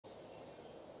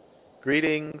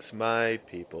Greetings, my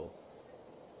people.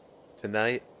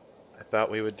 Tonight, I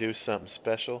thought we would do something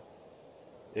special.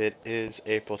 It is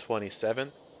April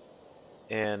 27th,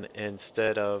 and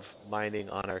instead of mining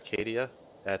on Arcadia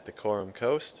at the Coram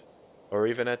Coast, or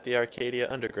even at the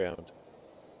Arcadia Underground,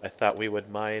 I thought we would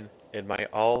mine in my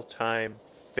all-time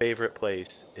favorite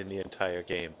place in the entire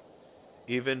game.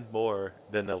 Even more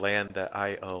than the land that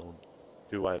I own,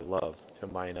 do I love to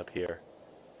mine up here.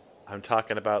 I'm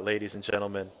talking about, ladies and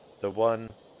gentlemen, the one,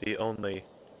 the only,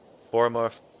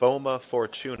 Foma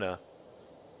Fortuna,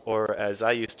 or as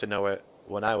I used to know it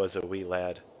when I was a wee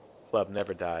lad, Club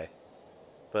Never Die.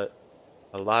 But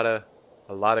a lot of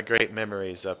a lot of great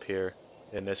memories up here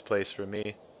in this place for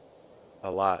me,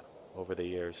 a lot over the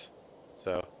years.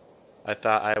 So I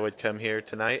thought I would come here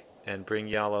tonight and bring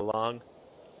y'all along,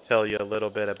 tell you a little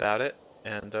bit about it,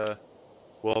 and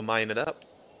we'll mine it up.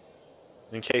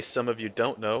 In case some of you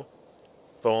don't know,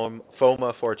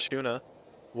 Foma Fortuna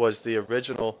was the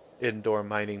original indoor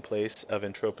mining place of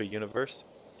Entropia Universe.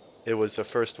 It was the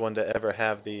first one to ever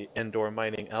have the indoor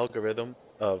mining algorithm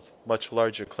of much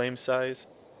larger claim size,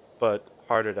 but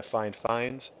harder to find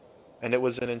finds. And it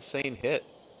was an insane hit.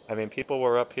 I mean, people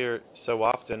were up here so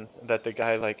often that the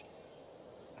guy, like,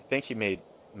 I think he made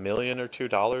a million or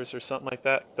 $2 or something like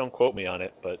that. Don't quote me on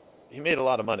it, but he made a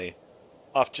lot of money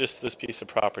off just this piece of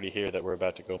property here that we're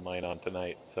about to go mine on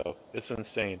tonight. So it's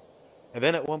insane. And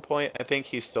then at one point, I think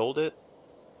he sold it.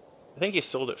 I think he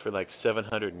sold it for like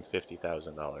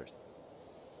 $750,000.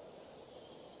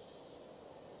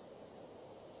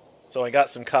 So I got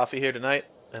some coffee here tonight,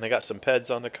 and I got some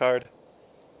peds on the card.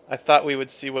 I thought we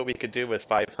would see what we could do with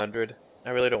 500.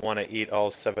 I really don't want to eat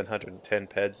all 710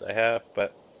 peds I have,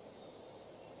 but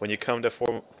when you come to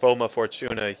Foma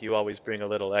Fortuna, you always bring a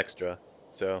little extra.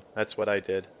 So that's what I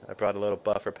did. I brought a little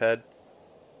buffer ped,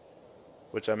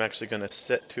 which I'm actually going to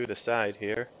set to the side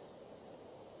here,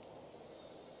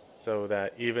 so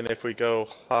that even if we go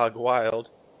hog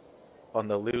wild on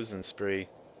the losing spree,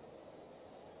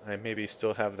 I maybe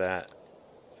still have that.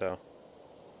 So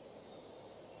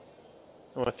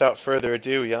without further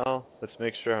ado, y'all, let's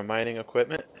make sure our mining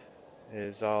equipment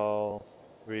is all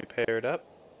repaired up,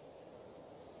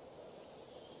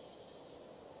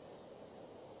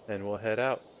 and we'll head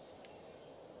out.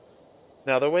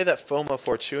 Now, the way that Foma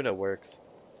Fortuna works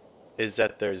is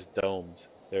that there's domes.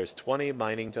 There's 20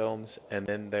 mining domes, and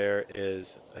then there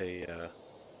is a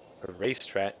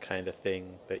racetrack kind of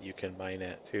thing that you can mine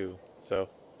at too. So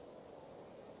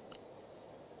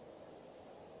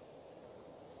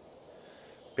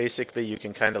basically, you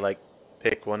can kind of like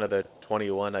pick one of the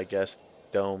 21, I guess,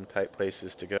 dome type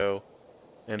places to go,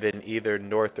 and then either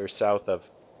north or south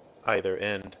of either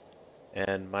end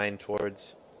and mine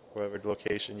towards whatever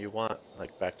location you want,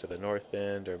 like back to the north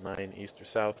end or mine east or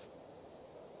south.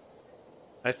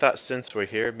 I thought since we're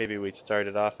here, maybe we'd start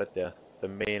it off at the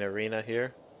main arena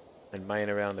here and mine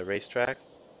around the racetrack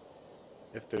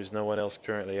if there's no one else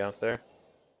currently out there.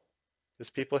 Because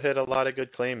people hit a lot of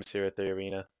good claims here at the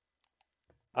arena.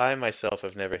 I myself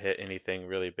have never hit anything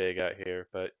really big out here,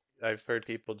 but I've heard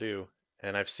people do,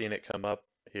 and I've seen it come up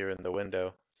here in the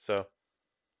window. So,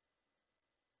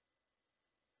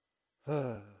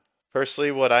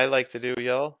 personally, what I like to do,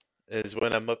 y'all, is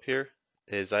when I'm up here,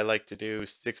 is I like to do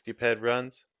 60 ped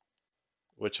runs,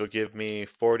 which will give me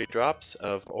 40 drops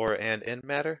of ore and end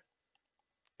matter.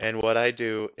 And what I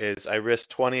do is I risk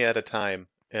 20 at a time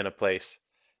in a place.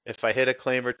 If I hit a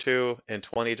claim or two and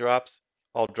 20 drops,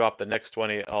 I'll drop the next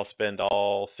 20. I'll spend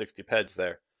all 60 peds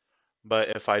there. But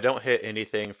if I don't hit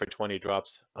anything for 20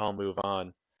 drops, I'll move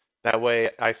on. That way,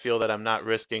 I feel that I'm not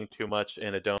risking too much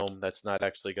in a dome that's not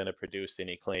actually going to produce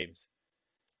any claims.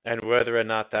 And whether or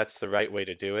not that's the right way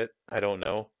to do it, I don't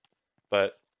know.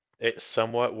 But it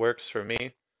somewhat works for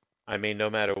me. I mean, no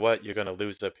matter what, you're going to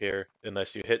lose up here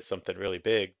unless you hit something really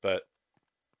big, but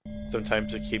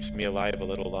sometimes it keeps me alive a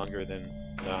little longer than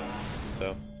not.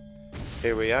 So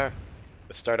here we are.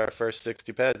 Let's start our first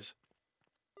 60 peds.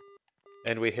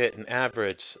 And we hit an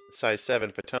average size 7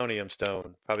 plutonium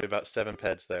stone, probably about 7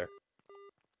 peds there.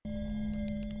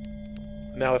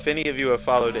 Now, if any of you have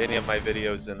followed any of my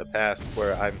videos in the past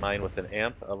where I mine with an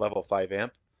amp, a level 5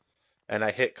 amp, and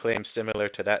I hit claims similar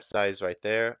to that size right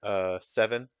there, a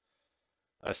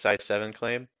size 7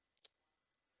 claim,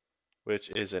 which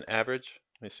is an average.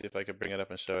 Let me see if I can bring it up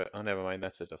and show it. Oh, never mind,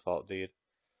 that's a default deed.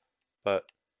 But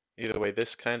either way,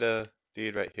 this kind of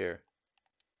deed right here,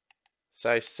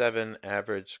 size 7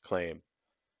 average claim.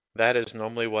 That is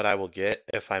normally what I will get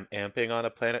if I'm amping on a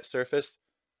planet surface.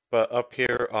 But up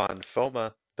here on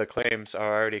Foma, the claims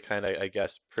are already kind of, I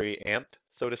guess, pre-amped,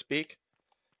 so to speak.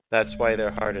 That's why they're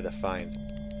harder to find.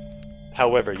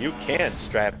 However, you can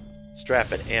strap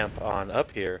strap an amp on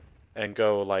up here and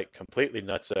go like completely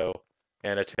nutso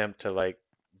and attempt to like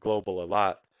global a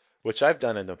lot, which I've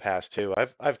done in the past too.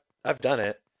 I've done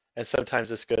it, and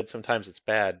sometimes it's good, sometimes it's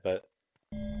bad, but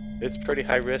it's pretty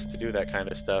high risk to do that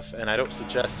kind of stuff, and I don't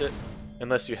suggest it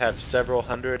unless you have several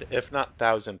hundred, if not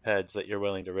thousand peds that you're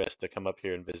willing to risk to come up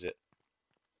here and visit.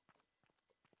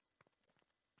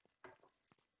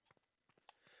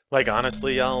 Like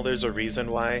honestly, y'all, there's a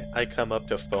reason why I come up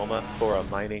to Foma for a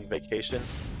mining vacation.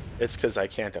 It's 'cause I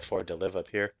can't afford to live up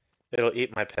here. It'll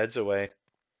eat my peds away.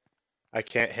 I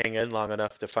can't hang in long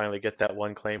enough to finally get that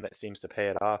one claim that seems to pay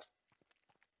it off.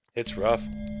 It's rough.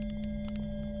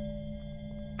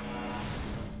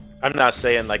 I'm not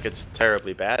saying like it's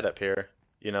terribly bad up here,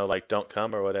 like don't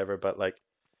come or whatever, but like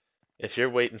if you're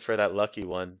waiting for that lucky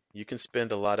one, you can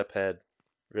spend a lot of ped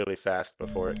really fast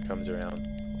before it comes around.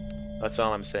 That's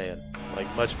all I'm saying. Like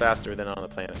much faster than on the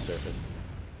planet's surface.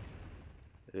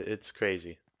 It's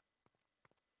crazy.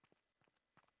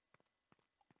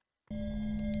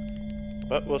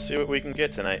 But we'll see what we can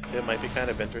get tonight. It might be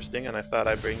kind of interesting, and I thought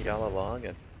I'd bring y'all along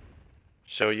and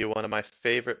show you one of my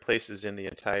favorite places in the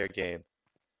entire game.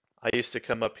 I used to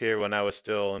come up here when I was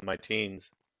still in my teens,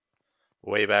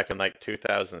 way back in like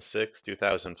 2006,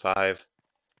 2005,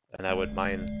 and I would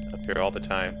mine up here all the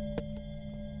time.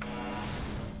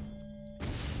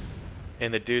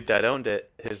 And the dude that owned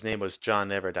it, his name was John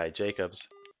Never Die Jacobs.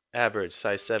 Average,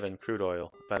 size 7 crude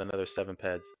oil, about another 7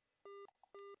 peds.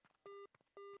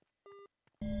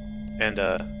 And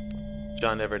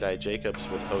John Never Die Jacobs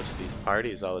would host these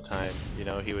parties all the time.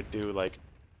 He would do like,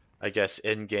 I guess,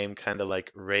 in-game kind of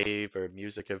like rave or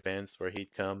music events where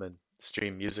he'd come and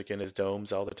stream music in his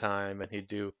domes all the time, and he'd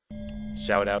do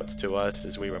shout outs to us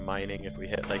as we were mining if we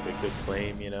hit like a good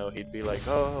claim. He'd be like,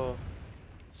 oh,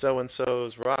 so and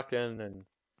so's rocking, and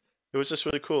it was just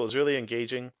really cool. It was really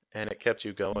engaging, and it kept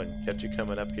you going, kept you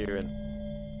coming up here and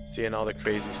seeing all the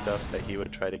crazy stuff that he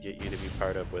would try to get you to be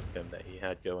part of with him that he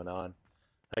had going on.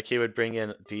 Like he would bring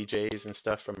in DJs and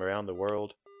stuff from around the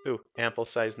world. Ooh, ample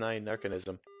size 9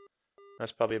 Narcanism.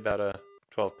 That's probably about a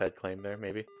 12 ped claim there,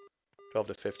 maybe 12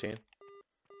 to 15.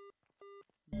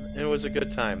 It was a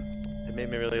good time. It made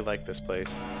me really like this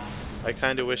place. I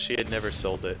kind of wish he had never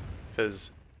sold it,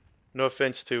 because no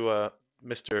offense to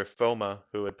Mr. Foma,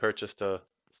 who had purchased a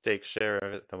stake share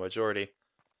of it, the majority,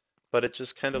 but it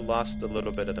just kind of lost a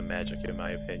little bit of the magic, in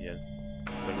my opinion,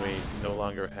 when we no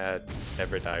longer had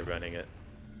Everdie running it.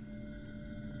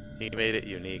 He made it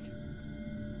unique.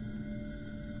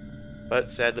 But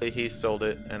sadly, he sold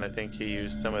it, and I think he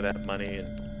used some of that money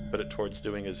and put it towards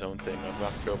doing his own thing on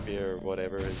Rocktopia or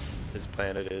whatever his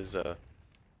planet is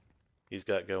he's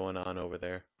got going on over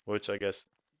there, which I guess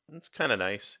it's kind of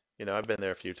nice. I've been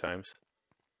there a few times.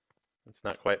 It's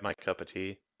not quite my cup of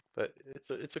tea, but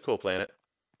it's a cool planet.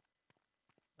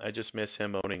 I just miss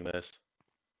him owning this.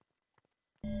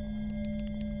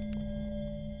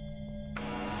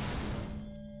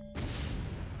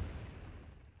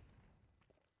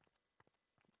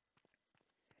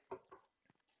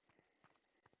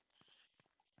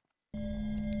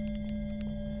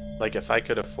 Like if I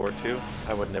could afford to,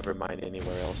 I would never mine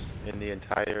anywhere else in the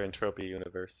entire Entropia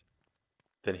universe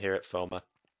than here at Foma.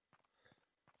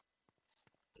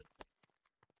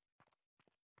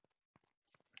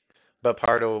 But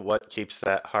part of what keeps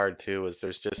that hard too is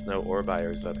there's just no ore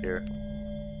buyers up here.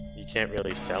 You can't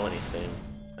really sell anything.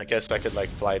 I guess I could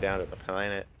like fly down to the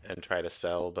planet and try to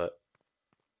sell, but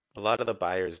a lot of the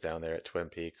buyers down there at Twin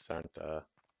Peaks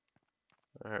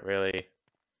aren't really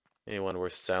anyone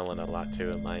worth selling a lot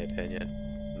to, in my opinion.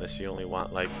 Unless you only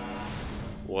want like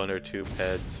 1 or 2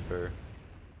 peds for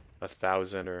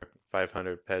 1,000 or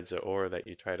 500 peds of ore that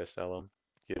you try to sell them.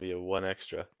 Give you 1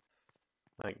 extra.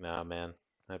 Like, nah, man.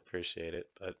 I appreciate it,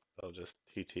 but I'll just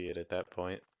TT it at that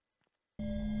point.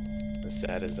 As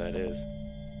sad as that is.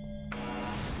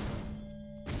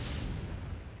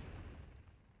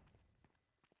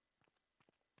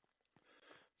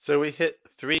 So we hit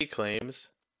 3 claims.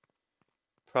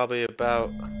 Probably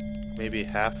about maybe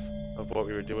half of what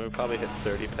we were doing. We probably hit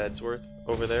 30 peds worth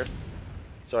over there.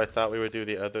 So I thought we would do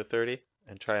the other 30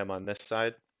 and try them on this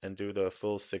side and do the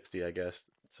full 60, I guess,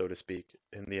 so to speak,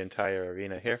 in the entire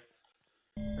arena here.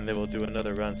 And then we'll do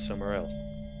another run somewhere else.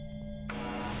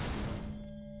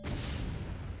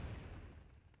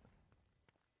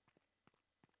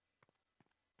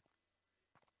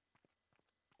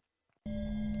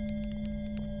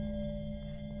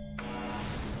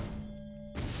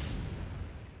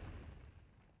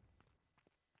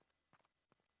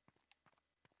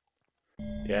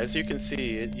 Yeah, as you can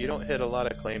see, you don't hit a lot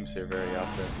of claims here very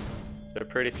often. They're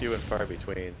pretty few and far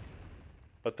between.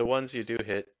 But the ones you do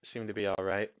hit seem to be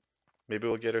alright. Maybe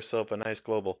we'll get ourselves a nice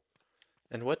global.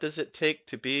 And what does it take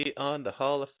to be on the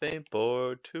Hall of Fame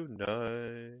board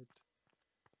tonight?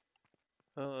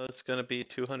 Oh, it's gonna be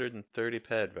 230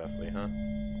 ped roughly, huh?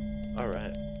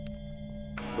 Alright.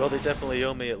 Well, they definitely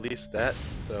owe me at least that,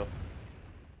 so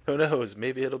who knows?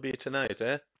 Maybe it'll be tonight,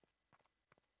 eh?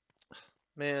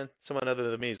 Man, someone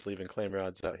other than me is leaving claim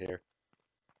rods out here.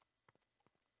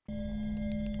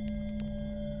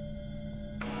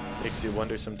 Makes you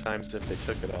wonder sometimes if they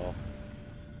took it all.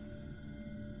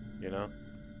 You know?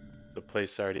 The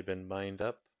place already been mined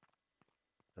up.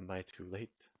 Am I too late?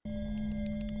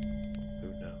 Who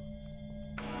knows?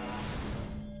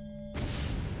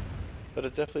 But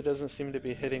it definitely doesn't seem to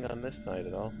be hitting on this side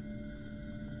at all.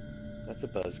 That's a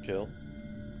buzzkill.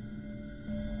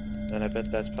 And I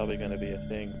bet that's probably going to be a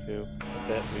thing too. I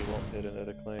bet we won't hit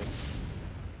another claim.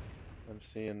 I'm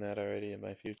seeing that already in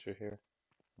my future here.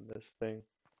 In this thing.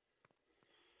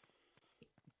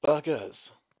 Buggers!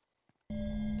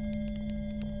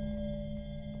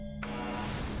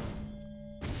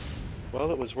 Well,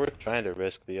 it was worth trying to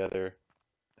risk the other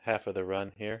half of the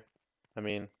run here. I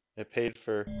mean, it paid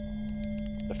for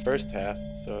the first half,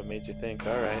 so it made you think,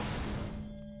 alright,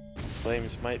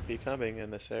 flames might be coming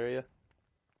in this area.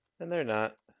 And they're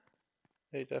not.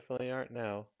 They definitely aren't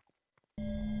now.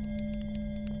 We're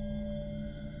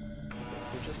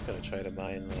just gonna try to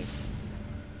mine, like,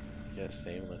 I guess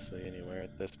aimlessly anywhere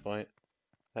at this point.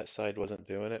 That side wasn't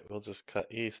doing it, we'll just cut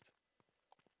east.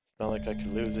 It's not like I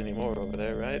could lose any more over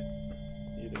there, right?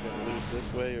 Either gonna lose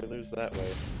this way or lose that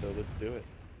way, so let's do it.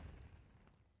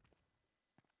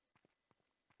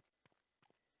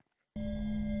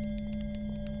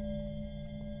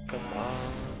 Come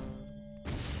on.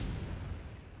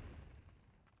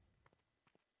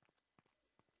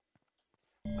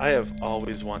 I have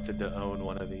always wanted to own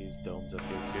one of these domes up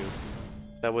here too.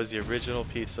 That was the original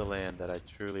piece of land that I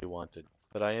truly wanted,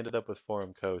 but I ended up with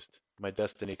Forum Coast. My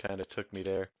destiny kind of took me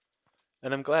there,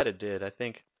 and I'm glad it did. I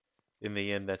think in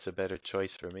the end that's a better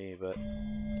choice for me, but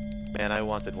man, I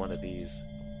wanted one of these.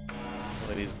 One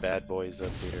of these bad boys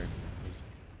up here. These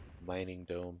mining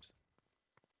domes.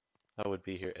 I would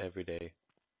be here every day.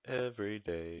 Every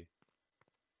day.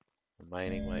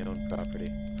 Mining my own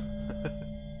property.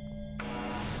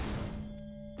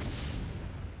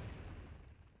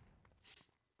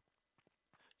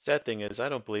 Sad thing is, I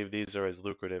don't believe these are as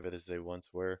lucrative as they once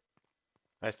were.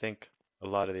 I think a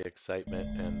lot of the excitement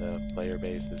and the player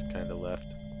base has kind of left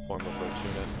Foma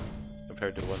Fortuna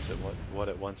compared to what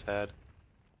it once had.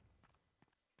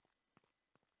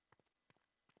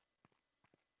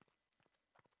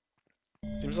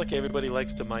 Seems like everybody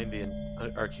likes to mine the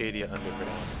Arcadia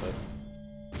underground, but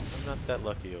I'm not that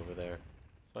lucky over there.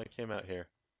 So I came out here.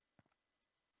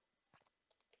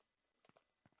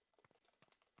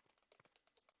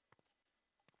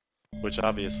 Which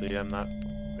obviously I'm not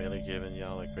really giving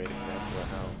y'all a great example of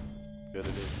how good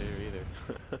it is here either.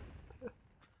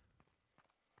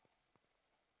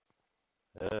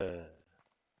 uh.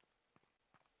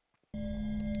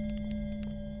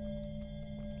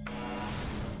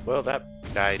 Well, that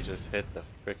guy just hit the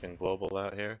frickin' global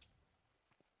out here.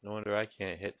 No wonder I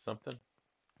can't hit something.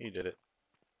 He did it.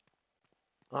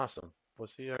 Awesome.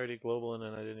 Was he already global and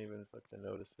then I didn't even fucking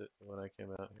notice it when I came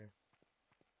out here?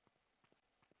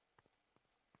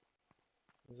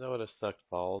 That would have sucked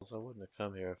balls. I wouldn't have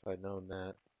come here if I'd known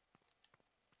that.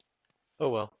 Oh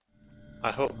well.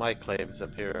 I hope my claims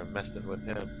up here are messing with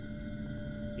him.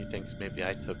 He thinks maybe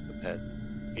I took the pets.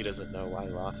 He doesn't know I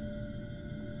lost.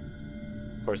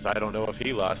 Of course, I don't know if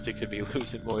he lost. He could be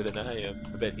losing more than I am.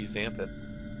 I bet he's amping.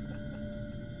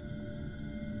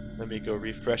 Let me go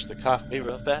refresh the coffee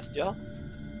real fast, y'all.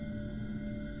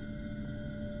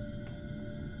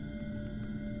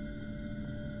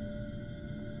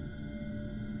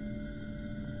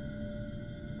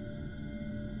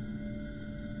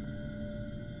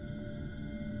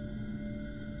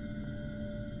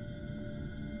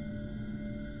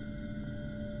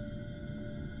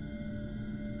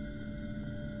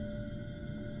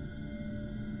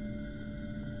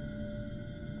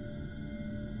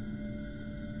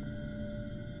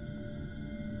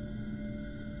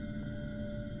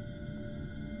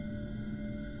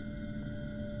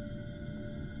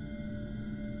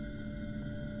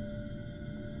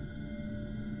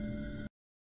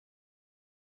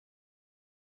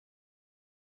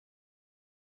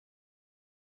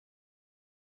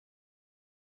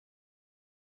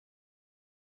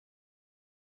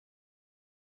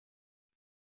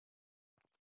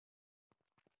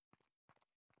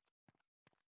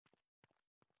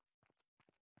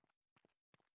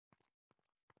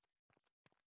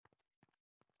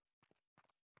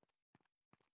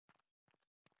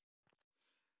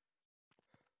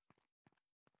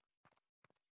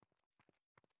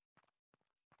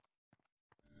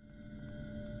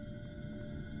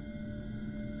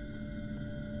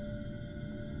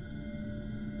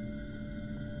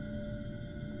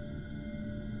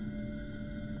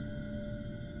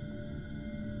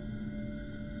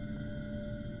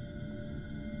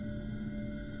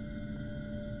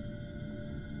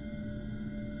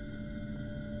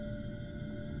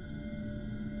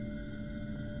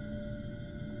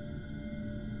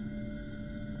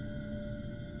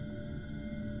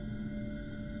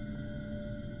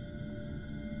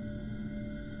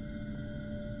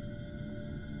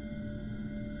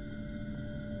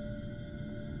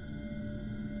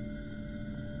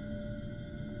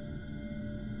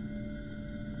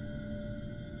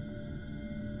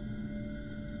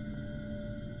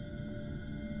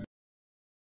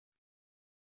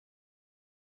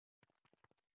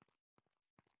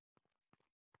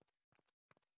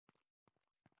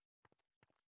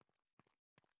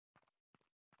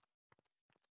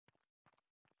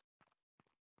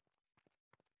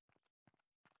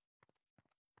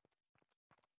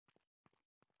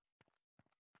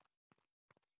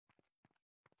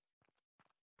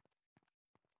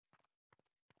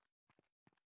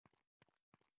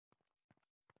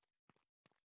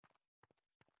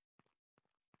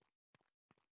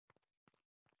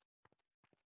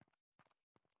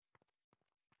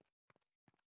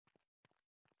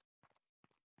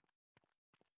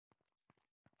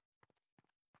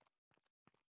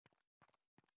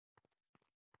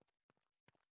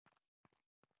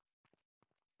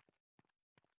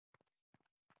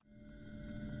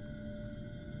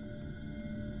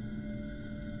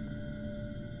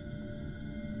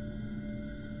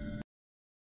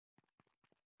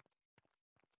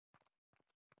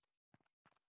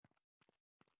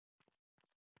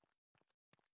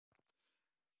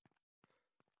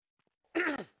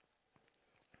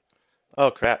 Oh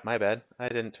crap, my bad. I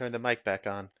didn't turn the mic back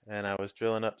on, and I was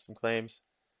drilling up some claims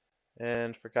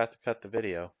and forgot to cut the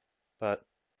video. But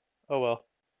oh well,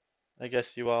 I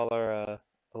guess you all are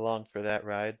along for that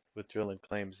ride with drilling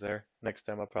claims there. Next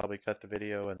time I'll probably cut the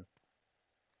video and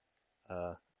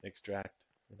uh, extract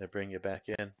and then bring you back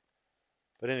in.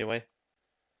 But anyway,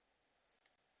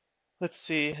 let's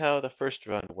see how the first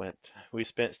run went. We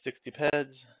spent 60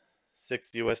 peds,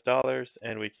 $6 US,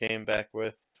 and we came back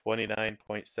with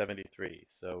 29.73.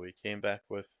 So we came back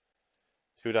with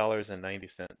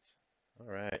 $2.90. All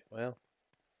right, well,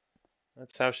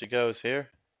 that's how she goes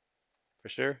here, for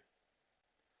sure.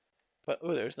 But,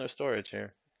 oh, there's no storage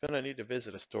here. Gonna need to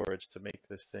visit a storage to make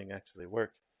this thing actually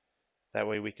work. That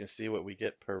way we can see what we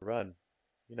get per run.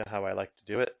 You know how I like to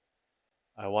do it.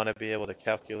 I want to be able to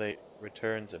calculate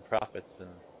returns and profits and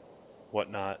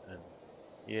whatnot, and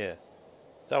yeah.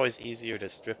 It's always easier to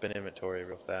strip an inventory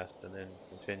real fast and then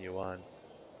continue on.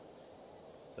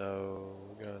 So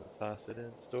we're gonna toss it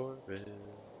in storage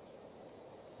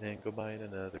and go mine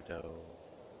another dome.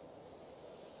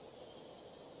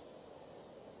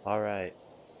 Alright,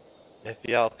 if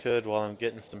y'all could, while I'm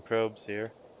getting some probes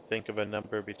here, think of a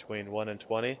number between 1 and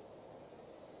 20,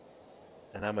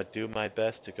 and I'm gonna do my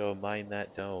best to go mine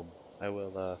that dome. I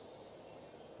will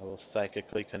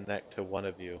psychically connect to one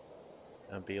of you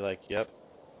and be like, yep,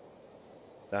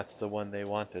 that's the one they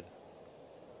wanted.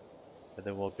 And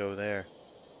then we'll go there.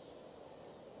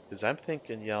 Because I'm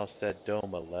thinking y'all said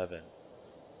Dome 11.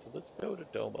 So let's go to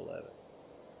Dome 11.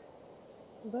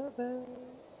 11.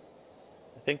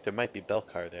 I think there might be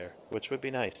Belcar there, which would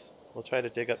be nice. We'll try to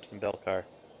dig up some Belcar.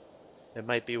 It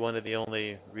might be one of the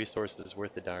only resources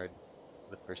worth a darn,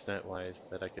 with percent-wise,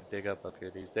 that I could dig up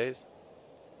here these days.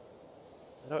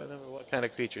 I don't remember what kind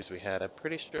of creatures we had. I'm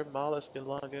pretty sure mollusk and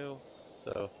longo,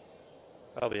 so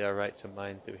probably alright to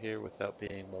mine through here without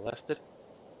being molested.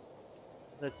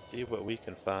 Let's see what we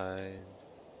can find.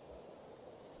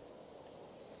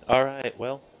 Alright,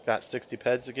 well, got 60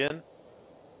 peds again.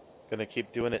 Gonna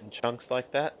keep doing it in chunks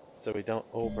like that, so we don't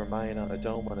overmine on a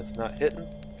dome when it's not hitting.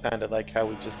 Kinda like how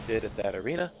we just did at that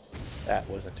arena. That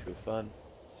wasn't too fun.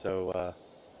 So,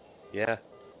 yeah.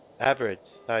 Average,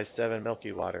 size 7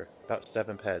 Milky Water, about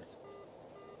 7 peds.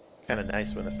 Kinda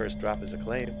nice when the first drop is a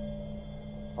claim.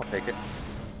 I'll take it.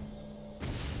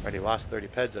 Already lost 30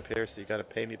 peds up here, so you gotta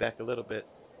pay me back a little bit.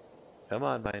 Come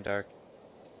on, Mindark.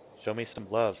 Show me some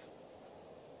love.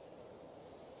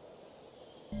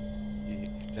 You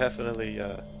definitely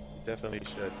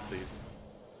should, please.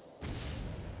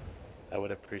 I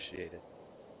would appreciate it.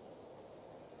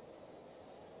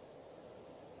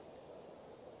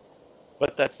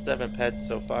 But that's 7 peds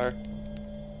so far.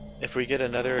 If we get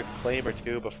another claim or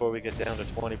two before we get down to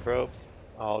 20 probes,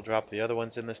 I'll drop the other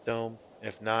ones in this dome.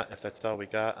 If not, if that's all we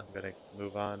got, I'm gonna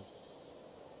move on,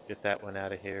 get that one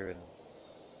out of here, and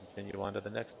continue on to the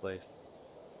next place.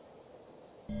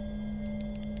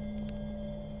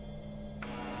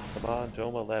 Come on,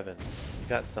 Dome 11. You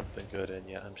got something good in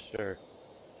you, I'm sure.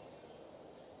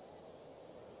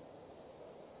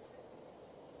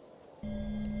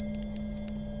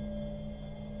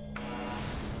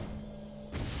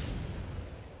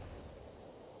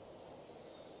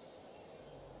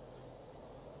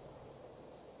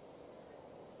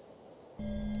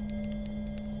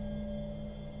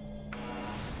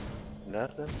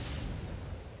 Nothing?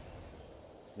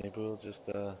 Maybe we'll just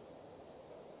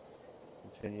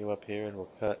continue up here and we'll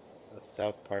cut the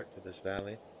south part to this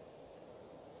valley.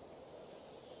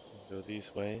 Go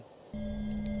this way.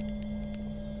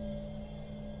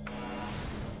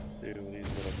 Through these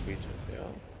little creatures here.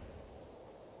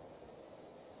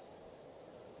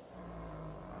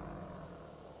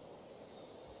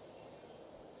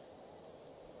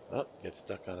 Oh, get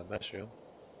stuck on a mushroom.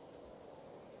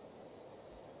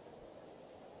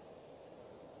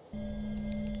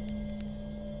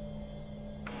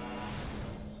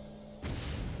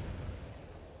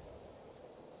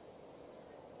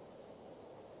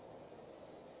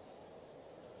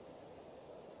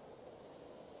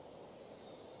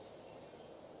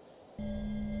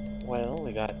 Well,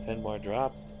 we got 10 more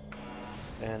drops.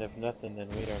 And if nothing, then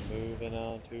we are moving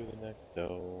on to the next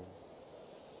dome.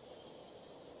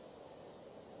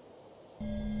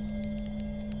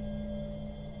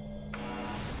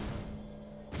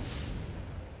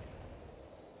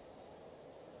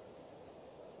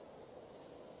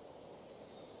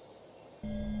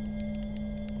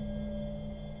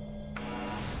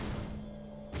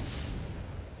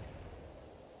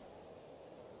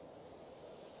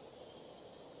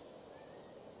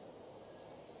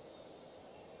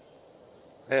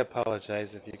 I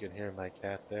apologize if you can hear my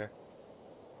cat there.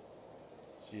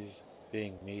 She's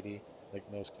being needy, like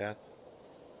most cats.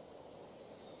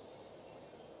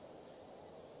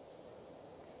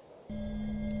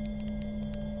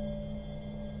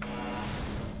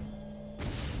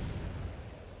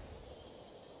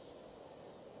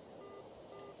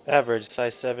 Average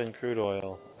size 7 crude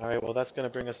oil. Alright, well that's going to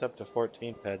bring us up to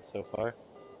 14 peds so far.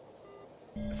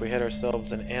 If we hit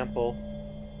ourselves an ample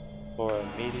or a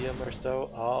medium or so,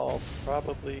 I'll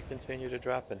probably continue to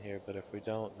drop in here, but if we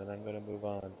don't, then I'm going to move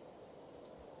on.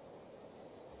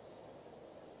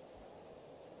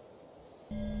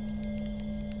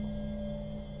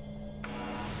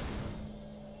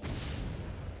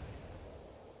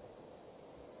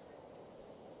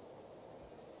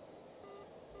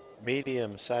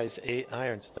 Medium size 8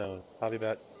 ironstone, probably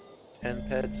about 10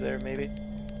 peds there maybe?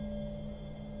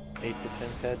 8 to 10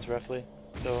 peds roughly.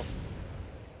 So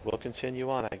we'll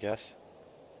continue on, I guess.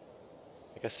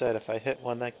 Like I said, if I hit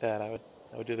one like that, I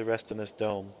would do the rest in this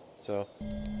dome. So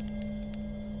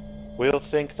we'll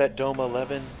think that Dome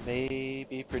 11 may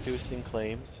be producing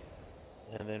claims,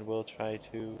 and then we'll try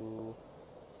to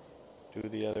do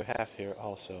the other half here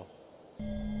also.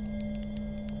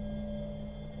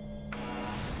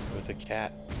 With a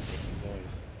cat making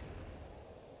noise.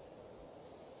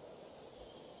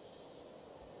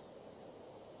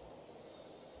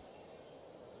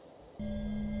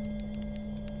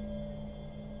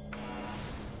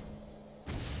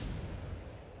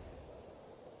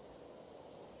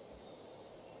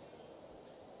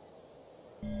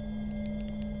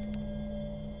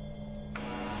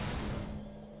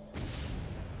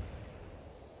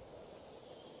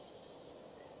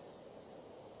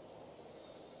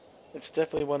 It's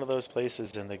definitely one of those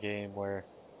places in the game where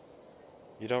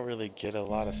you don't really get a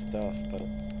lot of stuff, but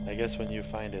I guess when you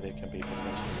find it, it can be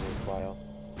potentially worthwhile.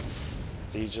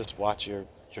 So you just watch your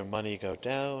money go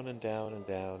down and down and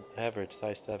down. Average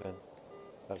size 7,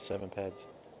 about 7 peds,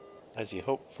 as you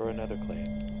hope for another claim.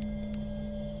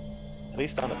 At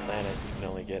least on the planet, you can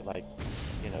only get like,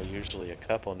 usually a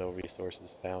couple no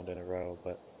resources found in a row,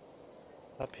 but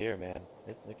up here, man,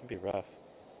 it can be rough.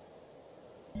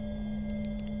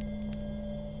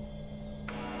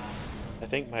 I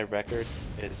think my record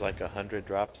is like 100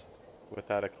 drops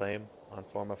without a claim on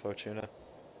Foma Fortuna.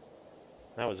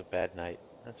 That was a bad night.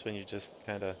 That's when you just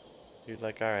you're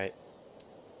like, alright.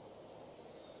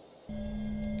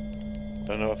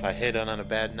 Don't know if I hit on a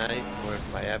bad night or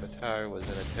if my avatar was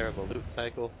in a terrible loot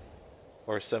cycle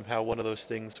or somehow one of those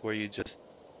things where you just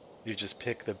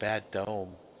pick the bad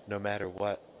dome no matter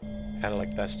what. Kind of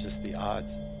like that's just the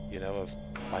odds, of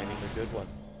finding the good one.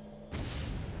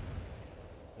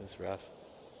 It was rough.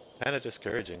 Kind of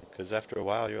discouraging because after a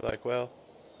while you're like, well,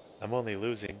 I'm only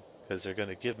losing because they're going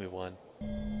to give me one.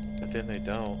 But then they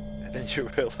don't. And then you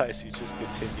realize you just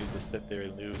continue to sit there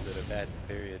and lose at a bad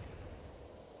period.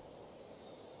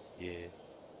 Yeah.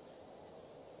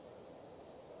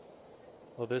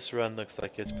 Well, this run looks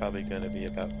like it's probably going to be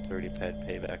about 30 ped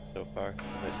payback so far,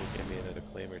 unless they give me another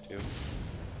claim or two.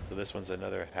 So this one's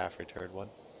another half return one.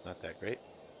 It's not that great.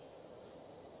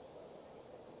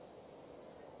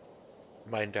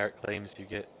 Mine Dark claims you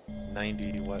get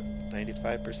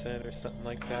 95% or something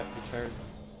like that returns.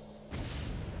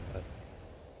 But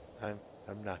I'm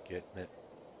not getting it.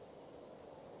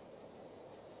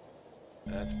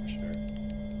 That's for sure.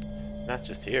 Not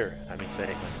just here. I mean, saying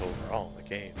like overall in the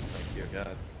game. Like, dear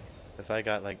God, if I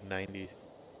got like 90,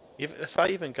 even if I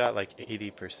even got like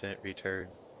 80% return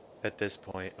at this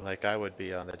point, like I would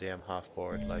be on the damn Hoff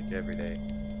board like every day.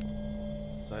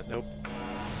 But nope.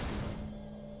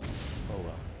 Oh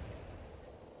well.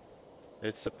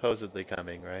 It's supposedly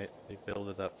coming, right? They build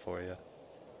it up for you,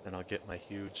 and I'll get my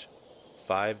huge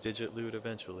 5-digit loot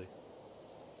eventually.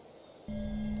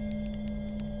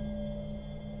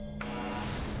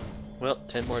 Well,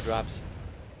 10 more drops.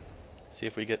 See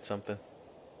if we get something.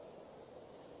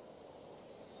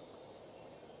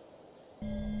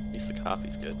 At least the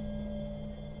coffee's good.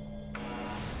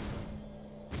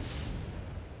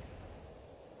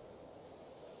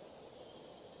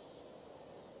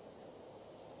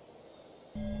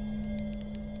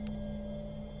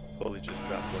 Totally just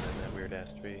dropped one in that weird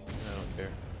ass tree. I don't care.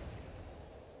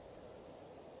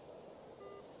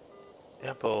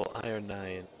 Ample iron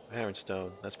 9,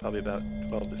 ironstone. That's probably about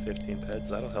 12 to 15 peds.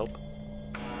 That'll help.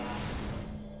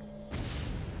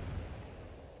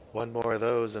 One more of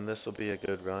those and this will be a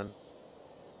good run.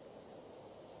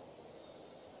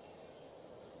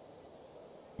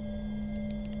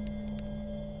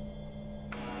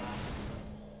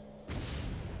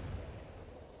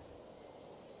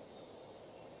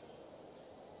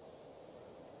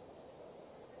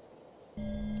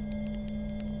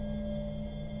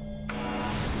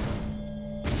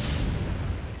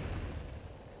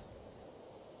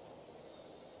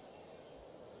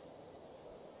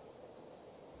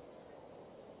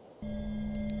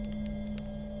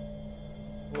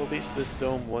 least this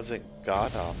dome wasn't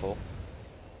god-awful.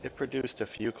 It produced a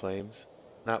few claims.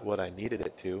 Not what I needed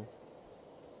it to,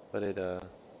 but it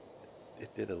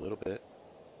did a little bit.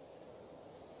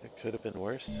 It could have been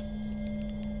worse.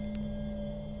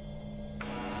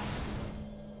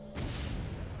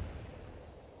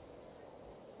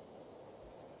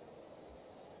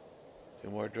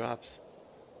 2 more drops.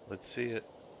 Let's see it.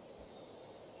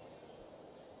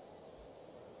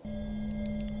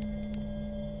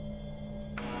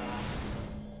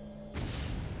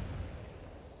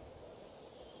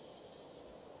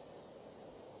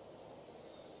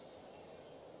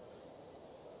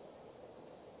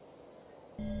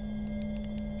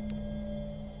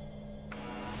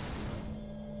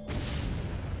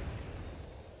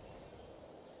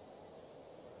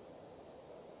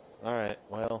 Alright,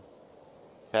 well,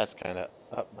 cat's kind of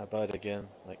up my butt again,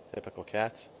 like typical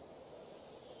cats.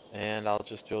 And I'll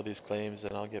just drill these claims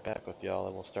and I'll get back with y'all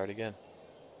and we'll start again.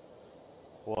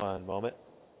 One moment.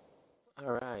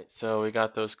 Alright, so we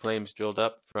got those claims drilled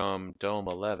up from Dome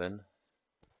 11.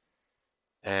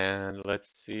 And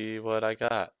let's see what I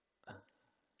got.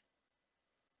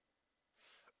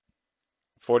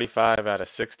 45 out of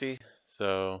 60,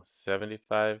 so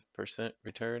 75%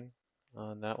 return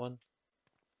on that one.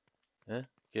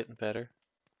 Getting better.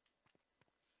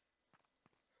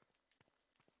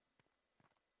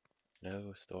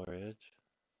 No storage.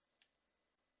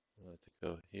 We'll have to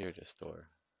go here to store.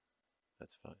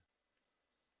 That's fine.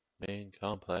 Main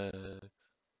complex.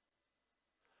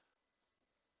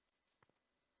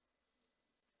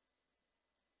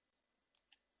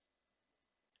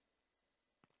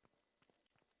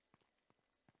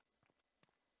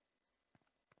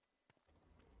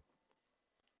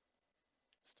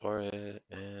 Store it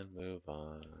and move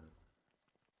on.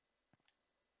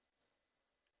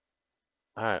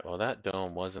 Alright, well that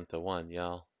dome wasn't the one,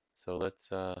 y'all. So let's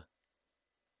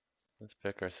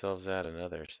pick ourselves out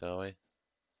another, shall we?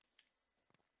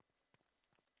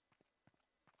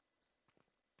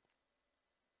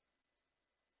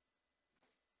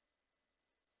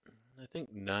 I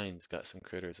think 9's got some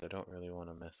critters I don't really want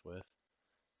to mess with.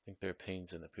 I think they're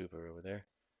pains in the pooper over there.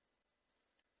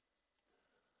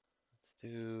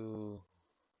 Let's do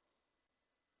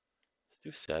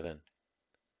 7.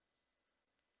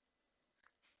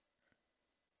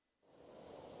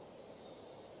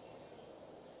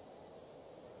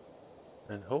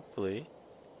 And hopefully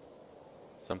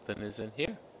something is in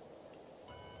here.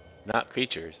 Not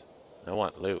creatures. I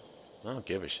want loot. I don't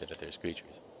give a shit if there's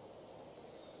creatures.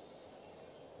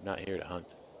 I'm not here to hunt.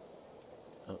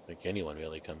 I don't think anyone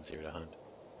really comes here to hunt,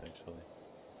 actually.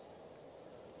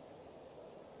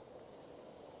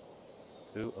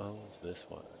 Who owns this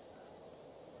one?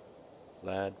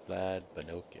 Vlad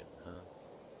Banokin, huh?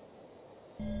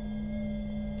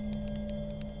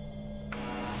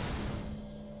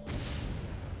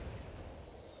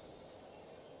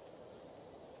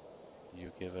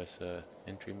 You give us a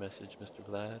entry message, Mr.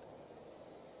 Vlad?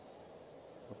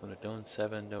 Open a Dome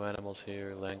 7, no animals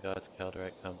here. Land gods,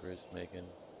 Calderite, Cumbers, Megan, and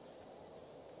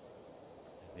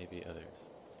maybe others.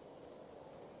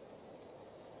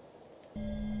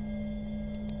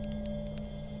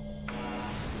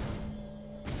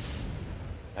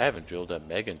 I haven't drilled up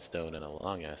Megan Stone in a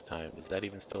long ass time. Does that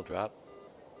even still drop?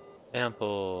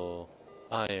 Ample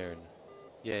iron.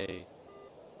 Yay.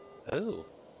 Oh,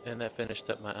 and that finished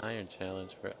up my iron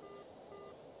challenge for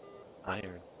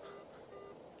iron.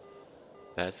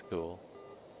 That's cool.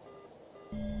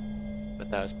 But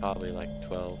that was probably like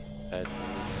 12 at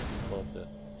 12 to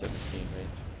 17 range.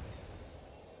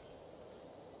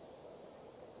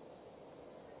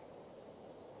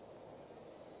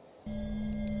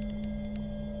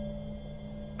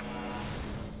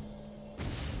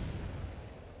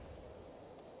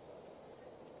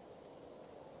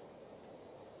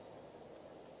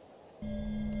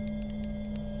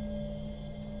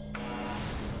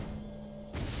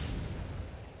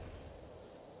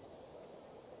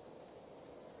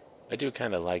 I do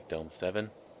kind of like Dome 7.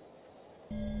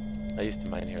 I used to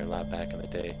mine here a lot back in the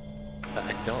day, but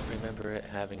I don't remember it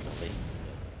having the lake.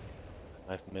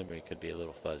 My memory could be a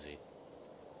little fuzzy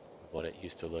of what it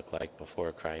used to look like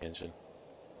before CryEngine.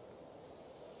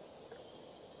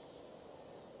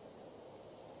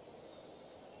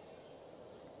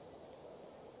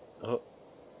 Oh,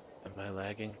 am I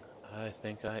lagging? I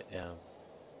think I am.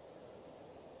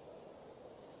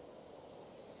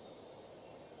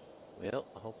 Well,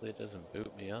 hopefully it doesn't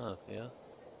boot me off, yeah?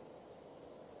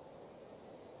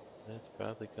 It's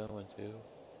probably going to.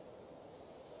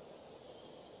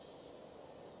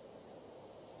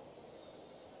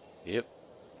 Yep.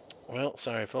 Well,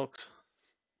 sorry folks.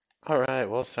 Alright,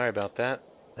 well sorry about that.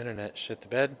 Internet shit the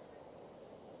bed.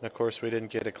 Of course, we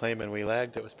didn't get a claim and we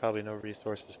lagged. It was probably no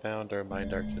resources found. Our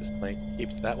mind arc just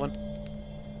keeps that one.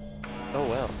 Oh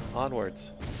well,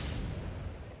 onwards.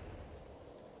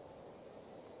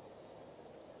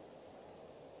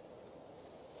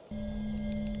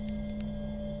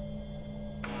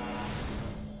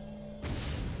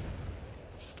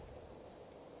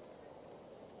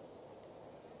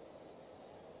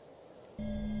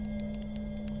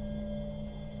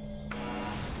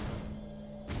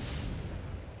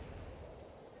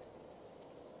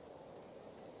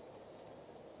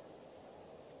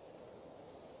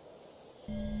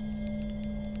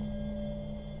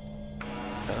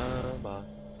 Come on.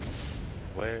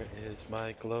 Where is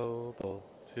my global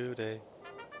today?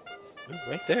 Ooh,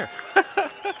 right there.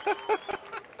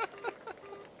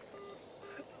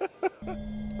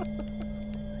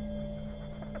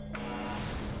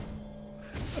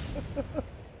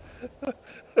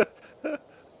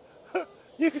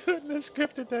 You couldn't have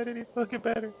scripted that any fucking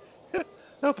better.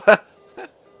 No,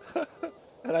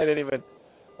 and I didn't even.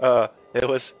 It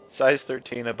was size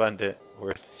 13 abundant,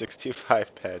 worth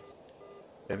 65 peds,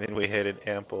 and then we hit an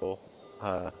ample,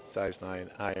 size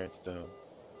 9 ironstone.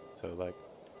 So like,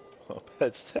 well,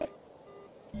 peds that.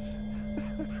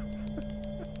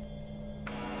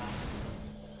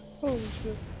 Holy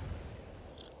shit.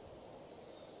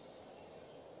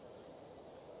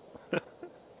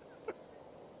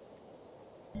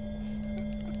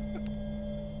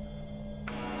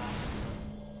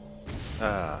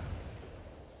 Ah,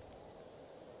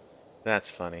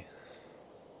 that's funny.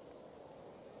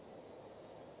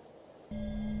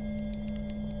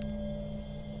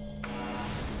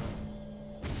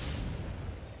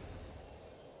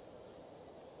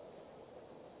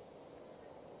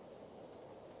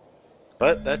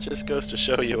 But that just goes to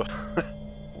show you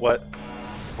what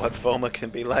what FOMA can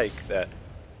be like. That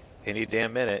any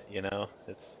damn minute,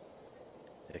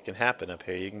 it can happen up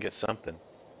here. You can get something.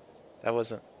 That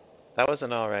wasn't that was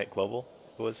an all right global.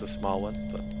 It was a small one,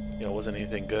 but it wasn't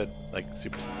anything good, like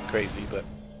super crazy. But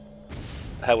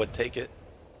I would take it.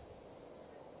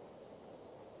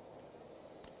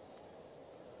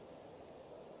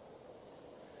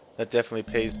 That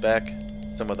definitely pays back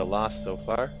some of the loss so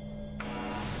far.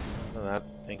 Well,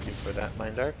 thank you for that,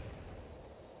 Mind Arc.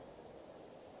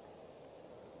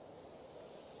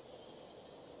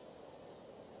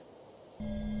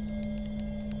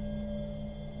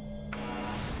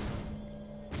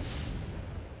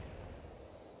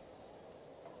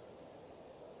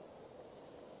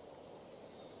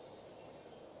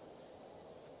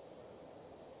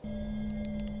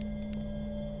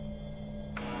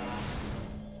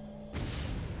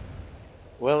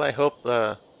 Well, I hope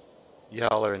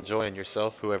y'all are enjoying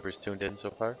yourself, whoever's tuned in so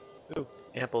far. Ooh,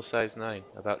 ample size 9,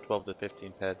 about 12 to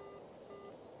 15 ped,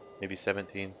 maybe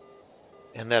 17.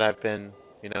 And that I've been,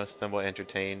 somewhat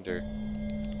entertained or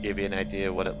give you an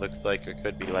idea what it looks like or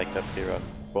could be like up here on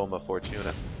Foma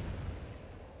Fortuna.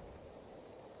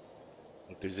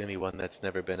 If there's anyone that's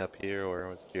never been up here or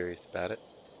was curious about it.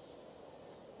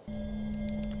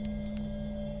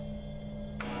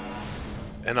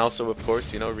 And also, of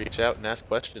course, reach out and ask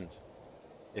questions.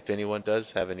 If anyone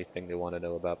does have anything they want to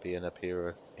know about being up here,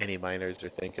 or any miners are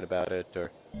thinking about it,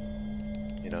 or,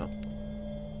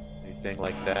 anything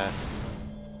like that,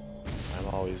 I'm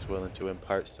always willing to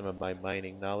impart some of my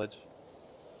mining knowledge.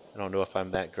 I don't know if I'm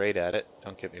that great at it,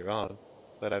 don't get me wrong,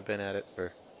 but I've been at it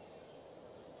for,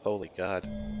 holy God,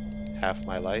 half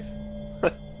my life.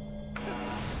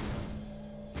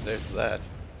 There's that.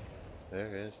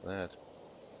 There is that.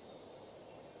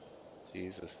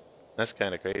 Jesus. That's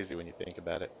kind of crazy when you think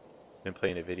about it. Been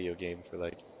playing a video game for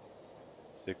like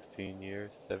 16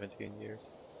 years, 17 years.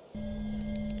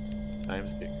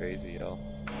 Times get crazy, y'all.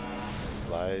 It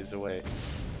flies away.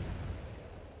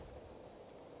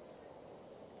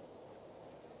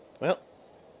 Well,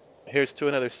 here's to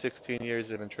another 16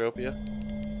 years of Entropia.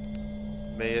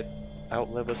 May it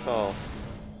outlive us all.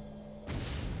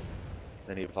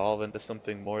 And evolve into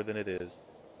something more than it is.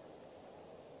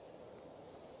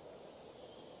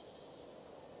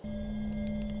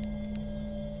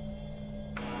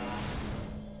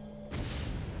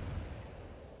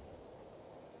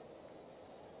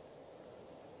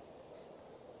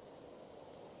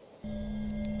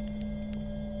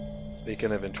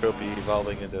 Speaking of Entropia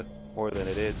evolving into more than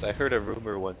it is, I heard a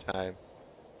rumor one time.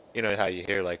 You know how you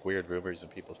hear like weird rumors and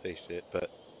people say shit,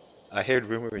 but I heard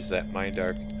rumors that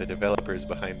MindArc, the developers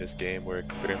behind this game, were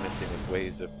experimenting with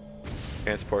ways of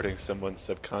transporting someone's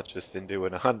subconscious into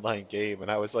an online game, and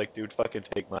I was like, dude, fucking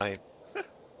take mine.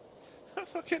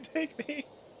 Fucking take me.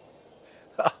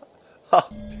 I'll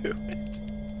do it.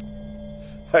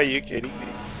 Are you kidding me?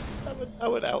 I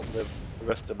would outlive the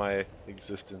rest of my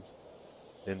existence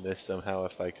in this somehow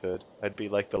if I could. I'd be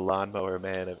like the lawnmower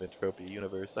man of Entropia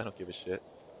Universe. I don't give a shit.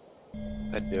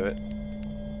 I'd do it.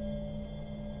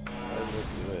 I would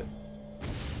do it.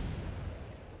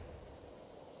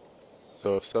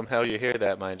 So if somehow you hear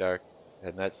that, Mind Arc,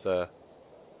 and that's a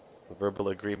verbal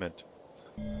agreement,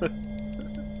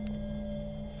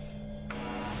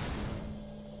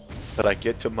 but I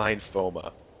get to mine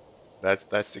Foma.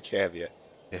 That's the caveat.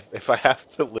 If I have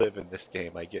to live in this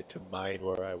game, I get to mine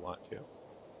where I want to.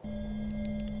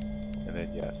 And then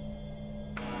yes.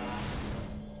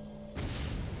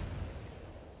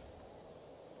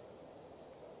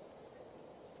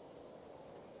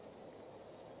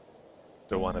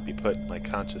 Don't want to be putting my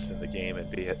conscience in the game and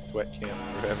be at sweat camp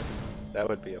forever. That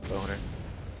would be a boner.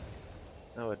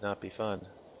 That would not be fun.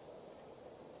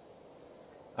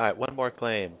 Alright, one more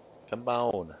claim. Come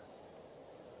on.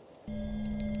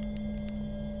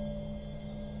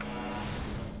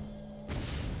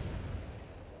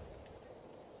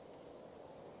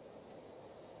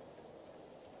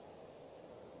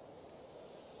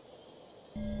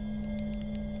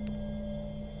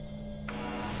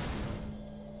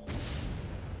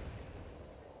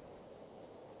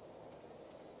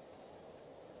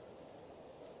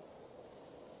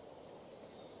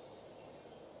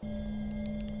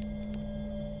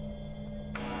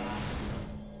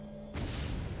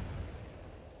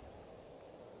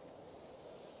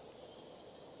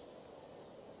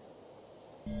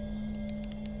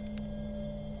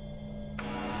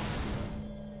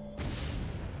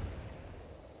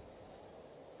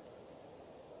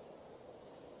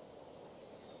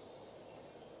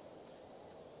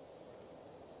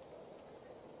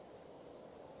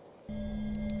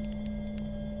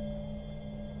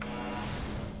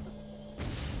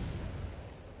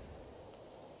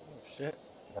 Oh shit.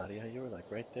 Nadia, you were like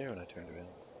right there when I turned around.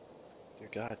 Dear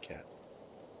God, cat.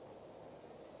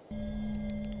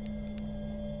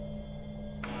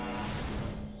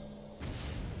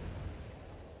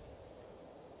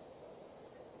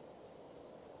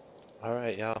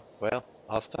 Alright, y'all. Well,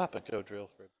 I'll stop and go drill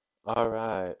for.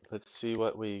 Alright, let's see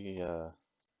what we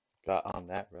got on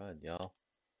that run, y'all.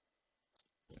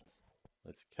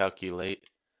 Let's calculate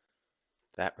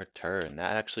that return.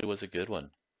 That actually was a good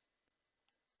one.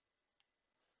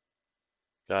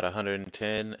 Got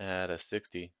 110 at a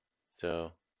 60,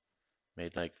 so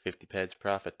made like 50 peds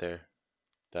profit there.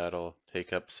 That'll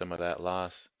take up some of that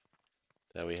loss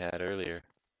that we had earlier.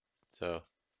 So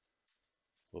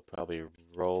we'll probably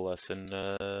roll us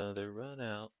another run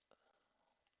out.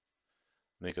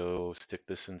 Let me go stick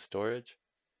this in storage.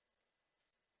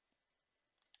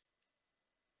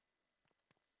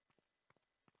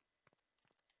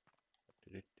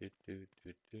 Do, do, do,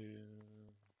 do, do.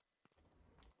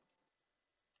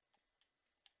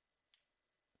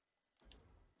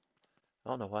 I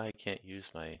don't know why I can't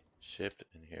use my ship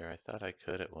in here. I thought I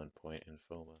could at one point in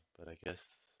Foma, but I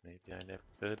guess maybe I never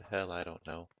could. Hell, I don't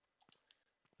know.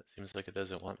 It seems like it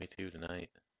doesn't want me to tonight,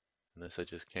 unless I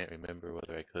just can't remember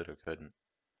whether I could or couldn't.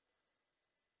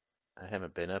 I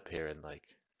haven't been up here in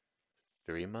like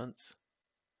 3 months,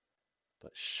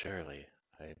 but surely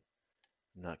I'm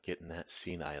not getting that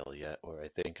senile yet, or I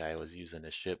think I was using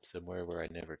a ship somewhere where I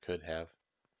never could have.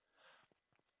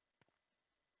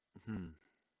 Hmm,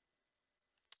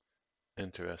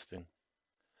 interesting.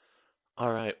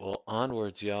 All right, well,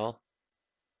 onwards, y'all.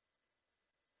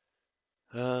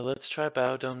 Let's try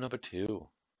biodome number 2.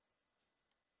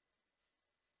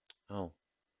 Oh,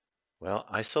 well,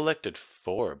 I selected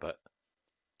 4, but I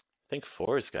think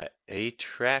 4's got 8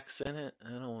 tracks in it.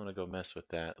 I don't want to go mess with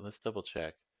that. Let's double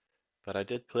check. But I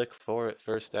did click 4 at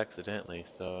first accidentally,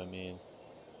 so I mean,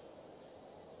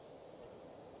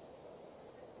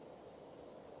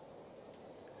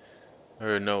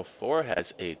 or no, 4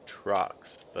 has 8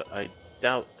 trucks, but I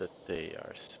doubt that they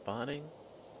are spawning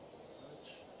much.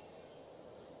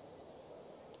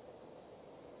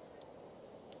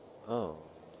 Oh,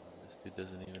 this dude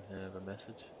doesn't even have a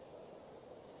message.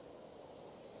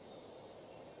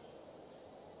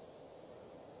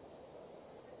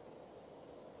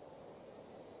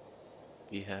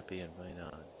 Be happy and mine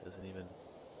on. Doesn't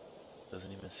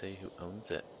even say who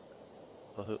owns it.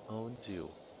 Well, who owns you?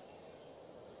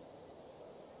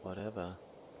 Whatever.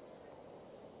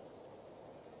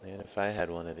 Man, if I had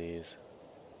one of these,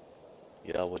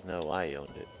 y'all would know I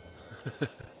owned it.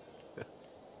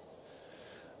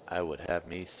 I would have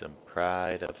me some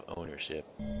pride of ownership.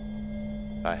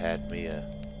 If I had me an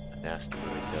asteroid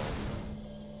dome,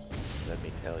 let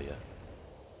me tell you.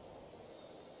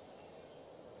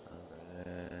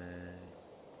 Alright.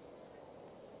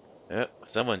 Yep,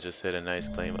 someone just hit a nice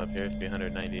claim up here,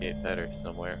 398 better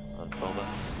somewhere on Foma.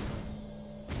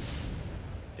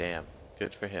 Damn,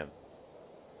 good for him.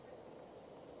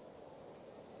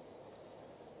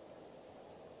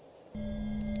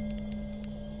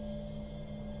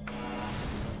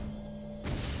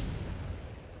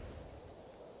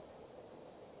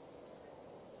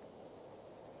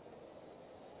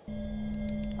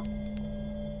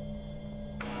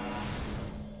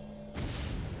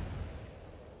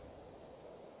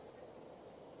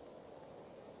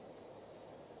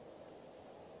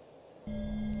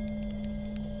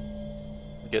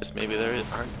 I guess maybe there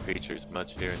aren't creatures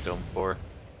much here in Dome 4.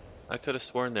 I could have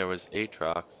sworn there was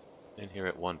Aatrox in here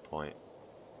at one point.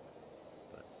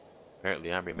 But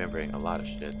apparently I'm remembering a lot of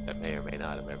shit that may or may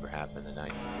not have ever happened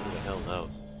tonight. Who the hell knows?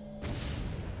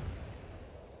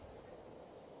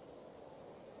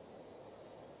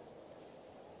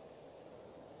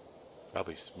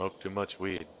 Probably smoked too much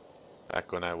weed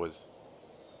back when I was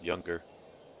younger.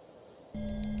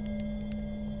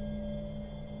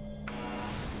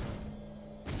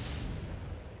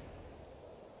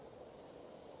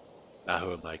 Ah,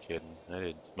 who am I kidding? I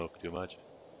didn't smoke too much.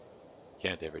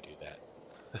 Can't ever do that.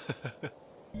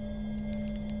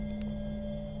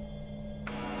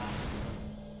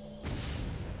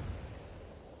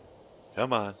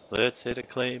 Come on, let's hit a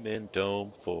claim in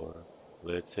Dome 4.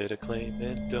 Let's hit a claim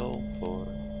in Dome 4.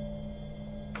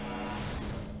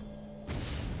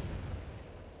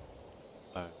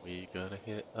 Are we gonna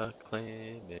hit a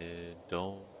claim in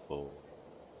Dome 4?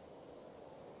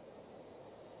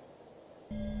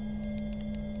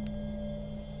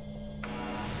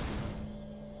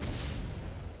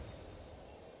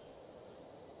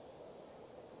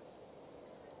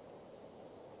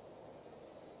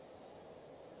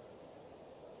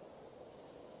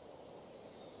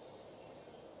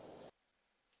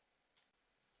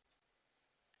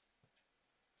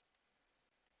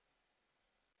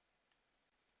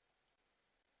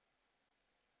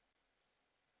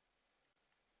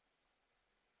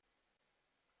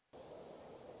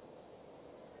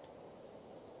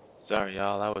 Sorry,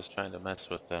 y'all, I was trying to mess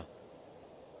with the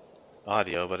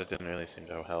audio, but it didn't really seem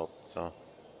to help, so.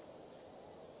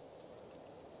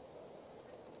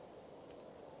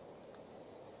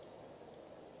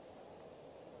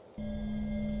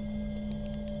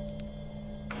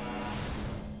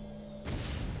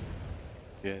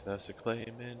 Get us a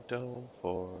claim in Dome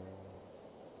 4.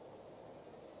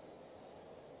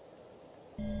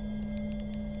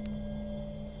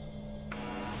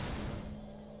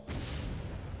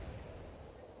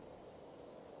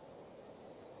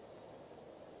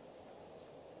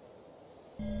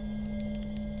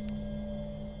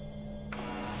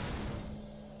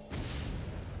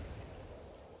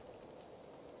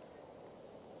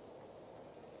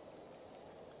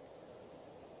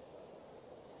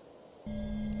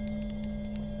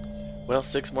 Well,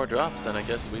 6 more drops, and I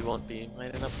guess we won't be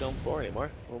mining up Dome 4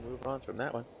 anymore. We'll move on from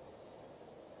that one.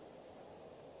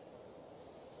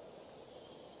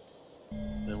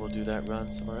 Then we'll do that run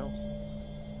somewhere else.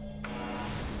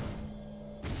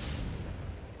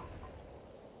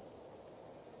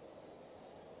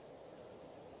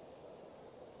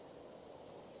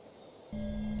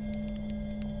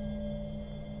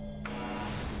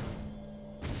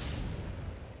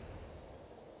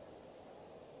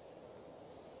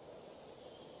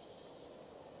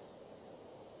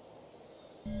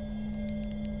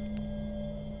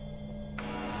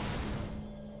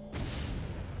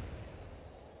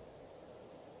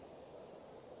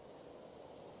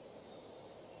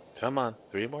 Come on,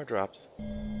 3 more drops.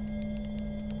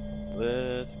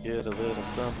 Let's get a little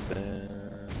something.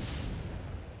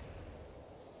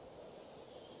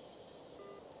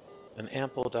 An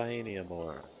ample Dianium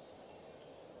ore.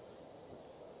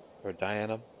 Or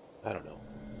Dianum? I don't know.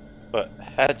 But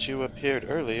had you appeared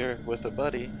earlier with a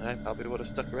buddy, I probably would have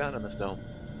stuck around in this dome.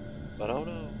 But oh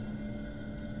no.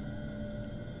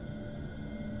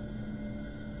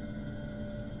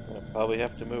 I'll probably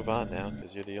have to move on now,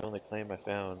 because you're the only claim I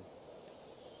found.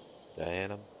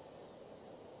 Dianum.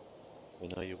 We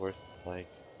know you're worth, like,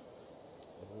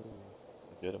 ooh,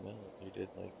 a good amount. You did,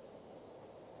 like,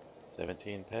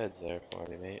 17 peds there for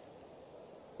me, mate.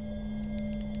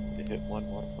 You hit one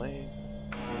more claim.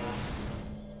 Yeah.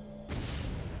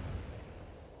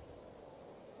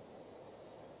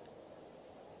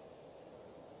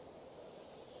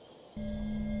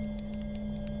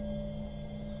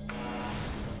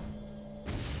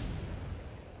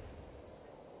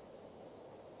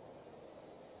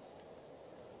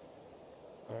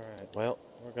 Alright, well,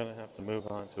 we're gonna have to move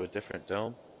on to a different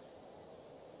dome.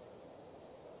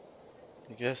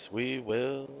 I guess we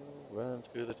will run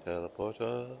through the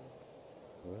teleporter.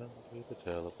 Run to the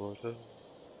teleporter.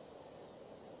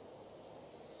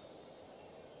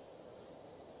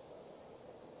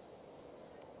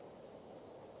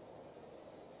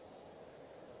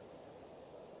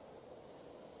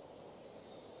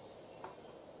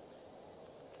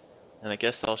 And I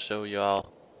guess I'll show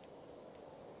y'all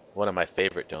one of my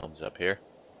favorite domes up here.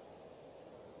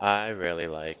 I really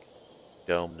like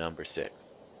dome number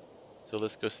 6. So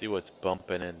let's go see what's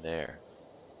bumping in there.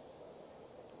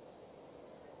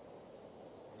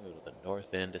 Go to the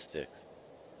north end of 6.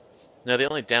 Now the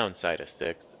only downside of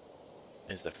 6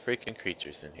 is the freaking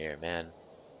creatures in here, man.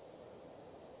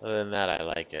 Other than that, I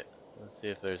like it. Let's see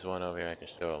if there's one over here I can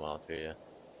show them all to you.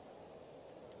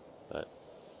 But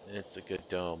it's a good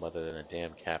dome other than the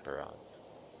damn Caperons.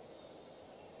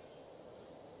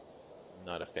 I'm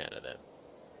not a fan of them.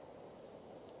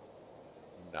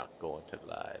 I'm not going to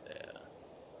lie there.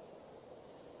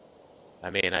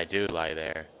 I mean, I do lie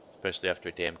there, especially after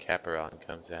a damn Caperon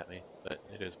comes at me, but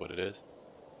it is what it is.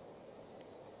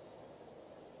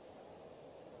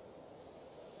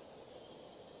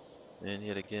 And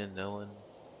yet again, no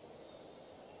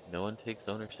one takes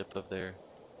ownership of their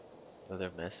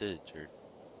message or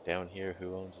down here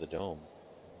who owns the dome.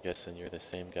 I'm guessing you're the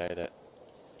same guy that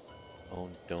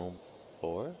owns Dome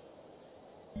 4?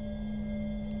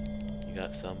 You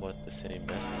got somewhat the same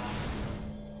message.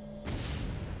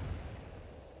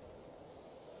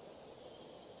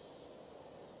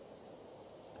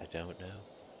 I don't know.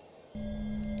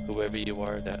 Whoever you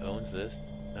are that owns this,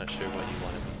 not sure why you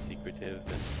want to be secretive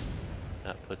and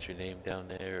not put your name down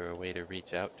there or a way to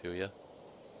reach out to you.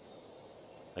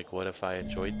 Like, what if I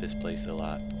enjoyed this place a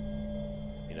lot?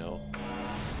 You know?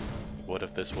 What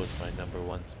if this was my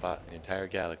 #1 spot in the entire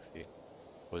galaxy?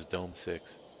 Was Dome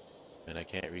 6, and I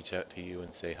can't reach out to you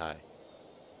and say hi?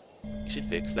 You should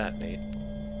fix that, mate.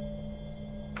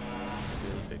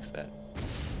 Really fix that.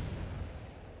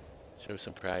 Show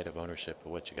some pride of ownership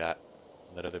of what you got.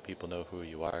 Let other people know who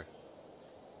you are.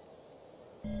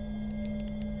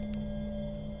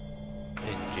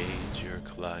 Engage your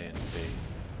client base.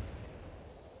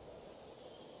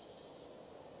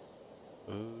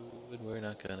 Ooh, and we're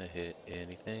not gonna hit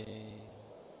anything.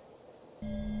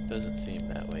 Doesn't seem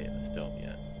that way in this dome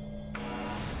yet.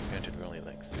 Granted, we're only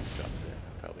like 6 drops in.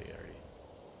 I'm probably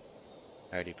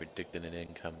already predicting an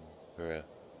income or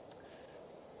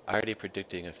already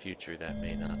predicting a future that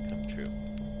may not come true.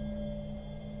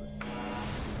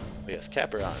 Oh yes,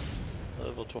 Caperons,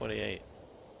 level 28.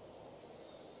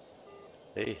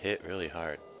 They hit really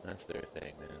hard. That's their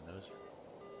thing, man.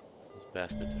 Those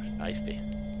bastards are feisty.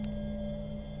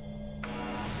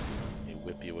 They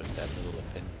whip you with that little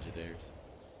appendage of theirs.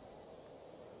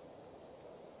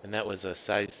 And that was a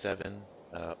size 7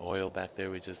 oil back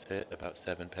there we just hit, about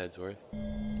 7 peds worth.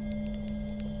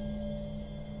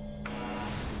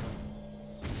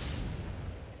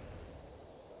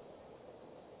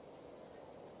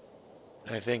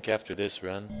 I think after this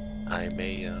run, I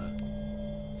may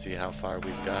see how far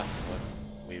we've got, what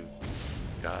we've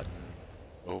gotten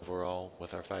overall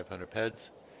with our 500 peds.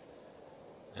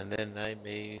 And then I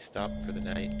may stop for the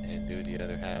night and do the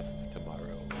other half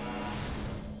tomorrow.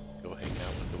 Go hang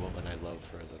out with the woman I love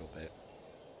for a little bit.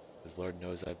 Because Lord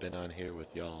knows I've been on here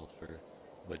with y'all for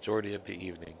the majority of the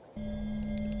evening.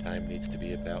 And time needs to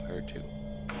be about her too.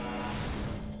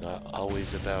 It's not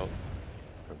always about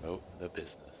promoting the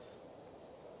business.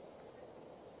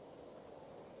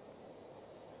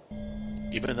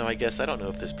 Even though I guess I don't know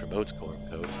if this promotes Corm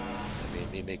Coast. I mean,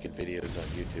 me making videos on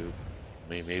YouTube. I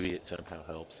mean, maybe it somehow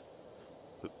helps.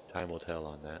 Time will tell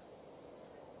on that.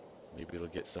 Maybe it'll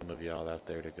get some of y'all out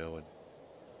there to go and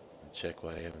check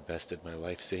what I have invested my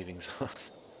life savings on.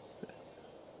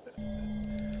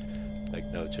 Like,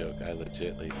 no joke, I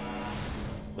legitly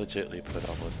put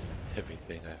almost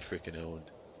everything I freaking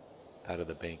owned out of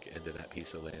the bank into that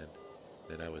piece of land.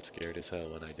 And I was scared as hell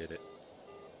when I did it.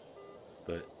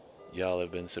 But y'all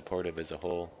have been supportive as a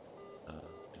whole.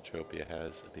 Entropia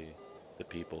has the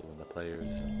people and the players.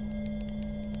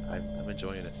 And I'm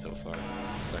enjoying it so far.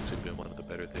 It's actually been one of the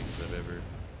better things I've ever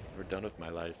done with my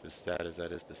life, as sad as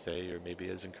that is to say, or maybe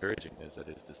as encouraging as that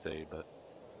is to say, but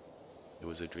it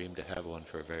was a dream to have one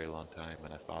for a very long time,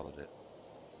 and I followed it.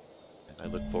 And I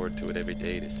look forward to it every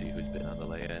day to see who's been on the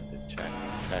land and track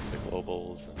the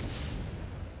globals and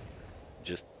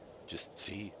just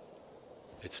see.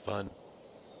 It's fun.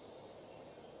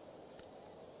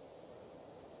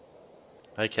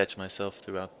 I catch myself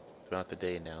throughout the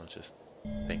day now just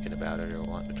thinking about it or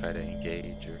wanting to try to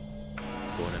engage or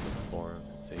going into the forum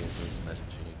and seeing who's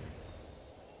messaging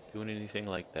or doing anything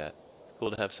like that. It's cool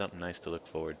to have something nice to look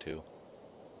forward to.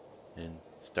 And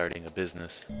starting a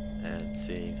business and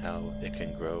seeing how it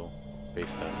can grow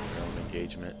based on your own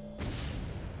engagement.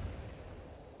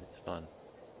 It's fun.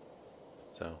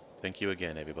 So, thank you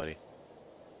again, everybody.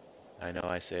 I know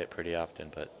I say it pretty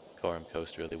often, but Quorum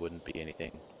Coast really wouldn't be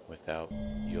anything without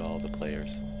you all, the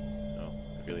players. So,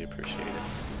 I really appreciate it.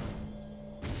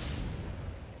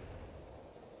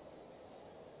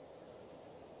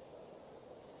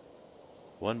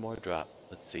 One more drop.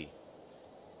 Let's see.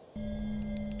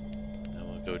 Then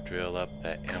we'll go drill up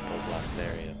that ample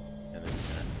glossarium and then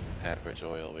that average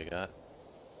oil we got.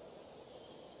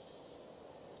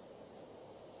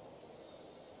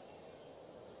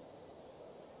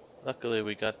 Luckily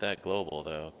we got that global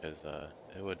though, because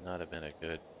it would not have been a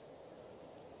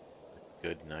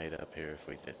good night up here if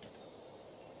we didn't.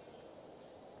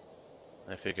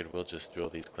 I figured we'll just drill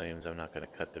these claims. I'm not going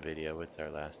to cut the video. It's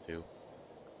our last two.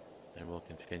 And we'll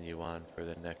continue on for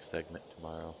the next segment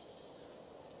tomorrow.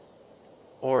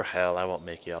 Or hell, I won't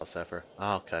make y'all suffer.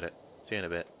 I'll cut it. See you in a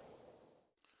bit.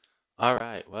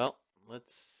 Alright, well,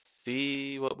 let's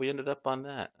see what we ended up on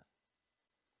that.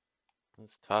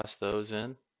 Let's toss those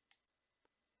in.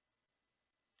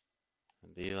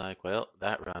 And be like, well,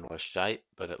 that run was shite,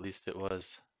 but at least it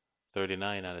was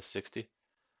 39 out of 60.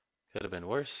 Could have been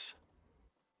worse.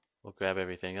 We'll grab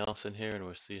everything else in here and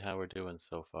we'll see how we're doing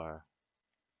so far.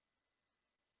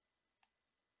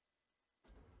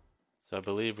 So I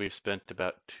believe we've spent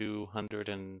about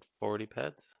 240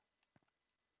 peds.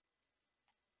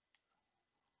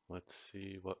 Let's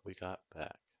see what we got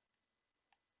back.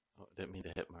 Oh, didn't mean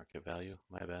to hit market value.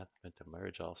 My bad. Meant to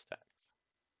merge all stacks.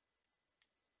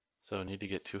 So need to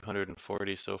get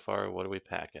 240 so far. What are we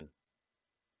packing?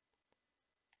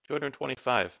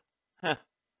 225. Huh.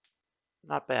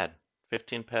 Not bad.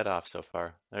 15 ped off so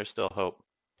far. There's still hope.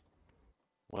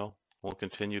 Well, we'll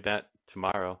continue that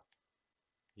tomorrow.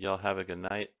 Y'all have a good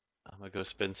night. I'm gonna go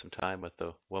spend some time with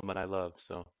the woman I love.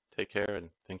 So take care and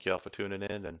thank you all for tuning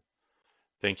in, and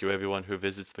thank you everyone who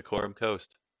visits the Quorum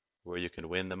Coast, where you can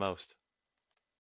win the most.